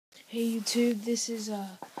Hey YouTube, this is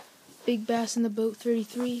Big Bass in the Boat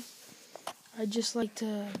 33. I'd just like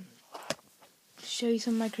to show you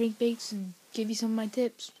some of my crankbaits and give you some of my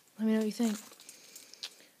tips. Let me know what you think.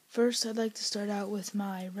 First, I'd like to start out with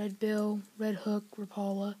my red bill, red hook,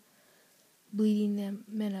 Rapala, bleeding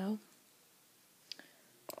minnow.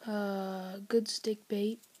 Good stick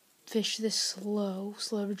bait. Fish this slow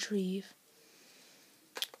retrieve.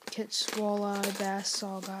 Catch walleye, bass,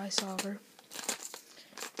 saugeye, sauger.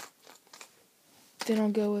 Then I'll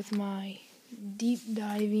go with my deep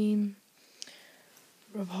diving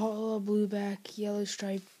Rapala, blueback, yellow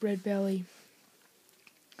stripe, red belly.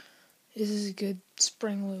 This is a good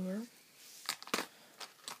spring lure.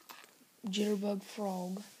 Jitterbug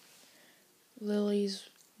frog. Lilies,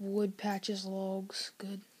 wood patches, logs,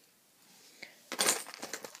 good.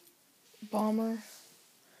 Bomber,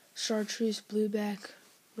 chartreuse, blueback,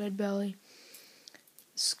 red belly,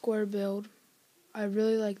 square billed. I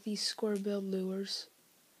really like these square billed lures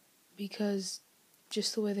because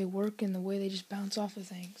just the way they work and the way they just bounce off of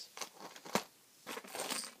things.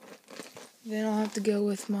 Then I'll have to go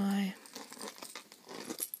with my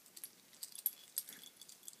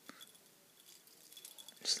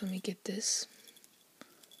let me get this.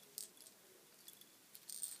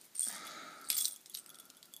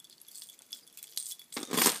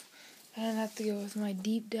 And I have to go with my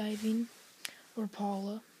deep diving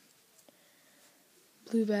Rapala.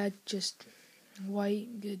 Blue bag, just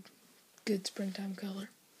white, good springtime color.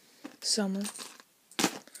 Summer.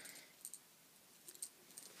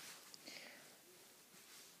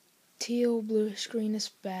 Teal, bluish, greenish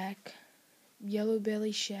back. Yellow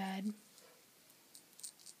belly shad.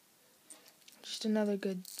 Just another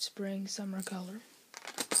good spring, summer color.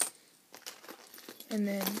 And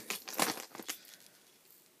then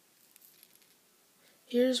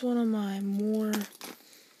here's one of my more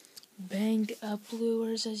banged up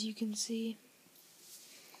lures, as you can see.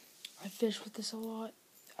 I fish with this a lot.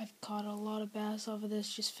 I've caught a lot of bass off of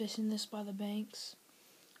this just fishing this by the banks.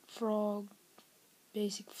 Frog,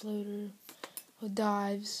 basic floater with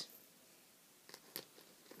dives.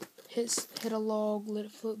 Hit a log, let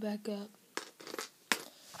it float back up.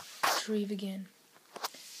 Retrieve again.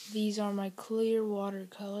 These are my clear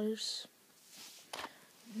watercolors.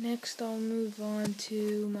 Next I'll move on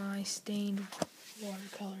to my stained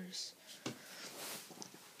watercolors.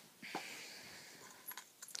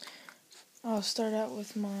 I'll start out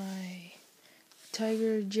with my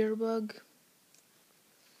Tiger Jitterbug.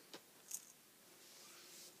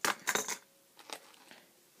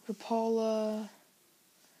 Rapala.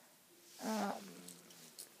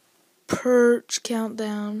 Perch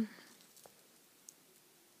Countdown.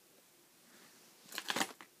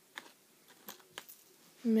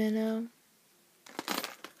 Minnow.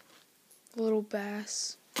 Little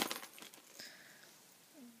bass.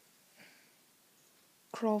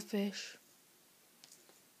 Crawfish.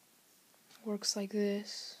 Works like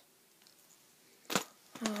this.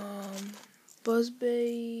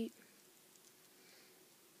 Buzzbait.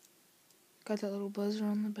 Got that little buzzer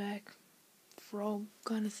on the back. Frog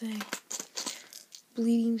kind of thing.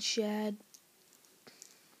 Bleeding shad.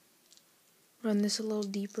 Run this a little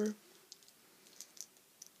deeper.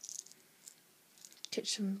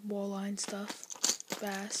 Catch some walleye and stuff.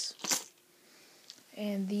 Bass.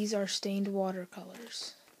 And these are stained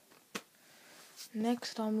watercolors.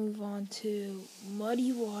 Next I'll move on to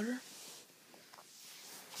muddy water.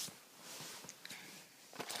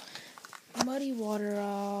 Muddy water,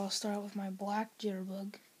 I'll start out with my black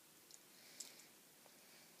jitterbug.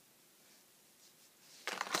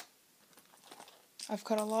 I've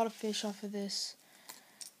caught a lot of fish off of this.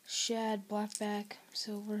 Shad, blackback,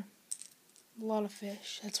 silver. A lot of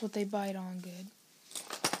fish. That's what they bite on good.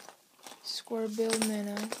 Square bill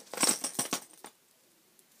minnow.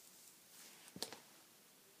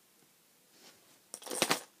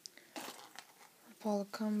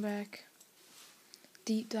 Rapala comeback.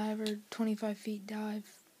 Deep diver, 25 feet dive.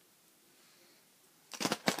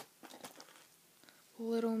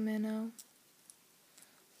 Little minnow.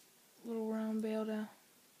 Little round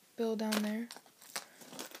bill down there.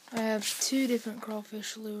 I have two different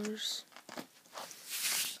crawfish lures.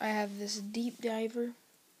 I have this deep diver,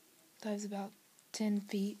 dives about 10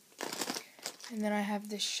 feet. And then I have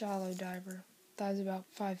this shallow diver, dives about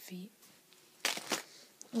 5 feet.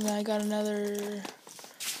 And then I got another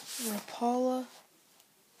Rapala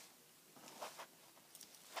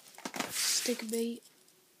stick bait,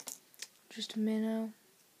 just a minnow,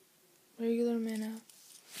 regular minnow.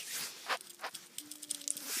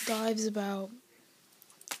 Dives about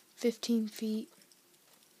 15 feet.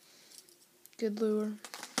 Good lure.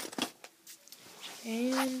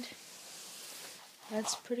 And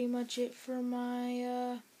that's pretty much it for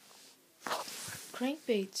my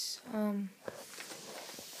crankbaits.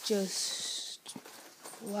 Just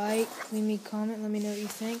like, leave me a comment, let me know what you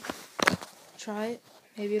think. Try it.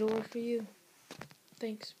 Maybe it'll work for you.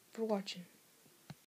 Thanks for watching.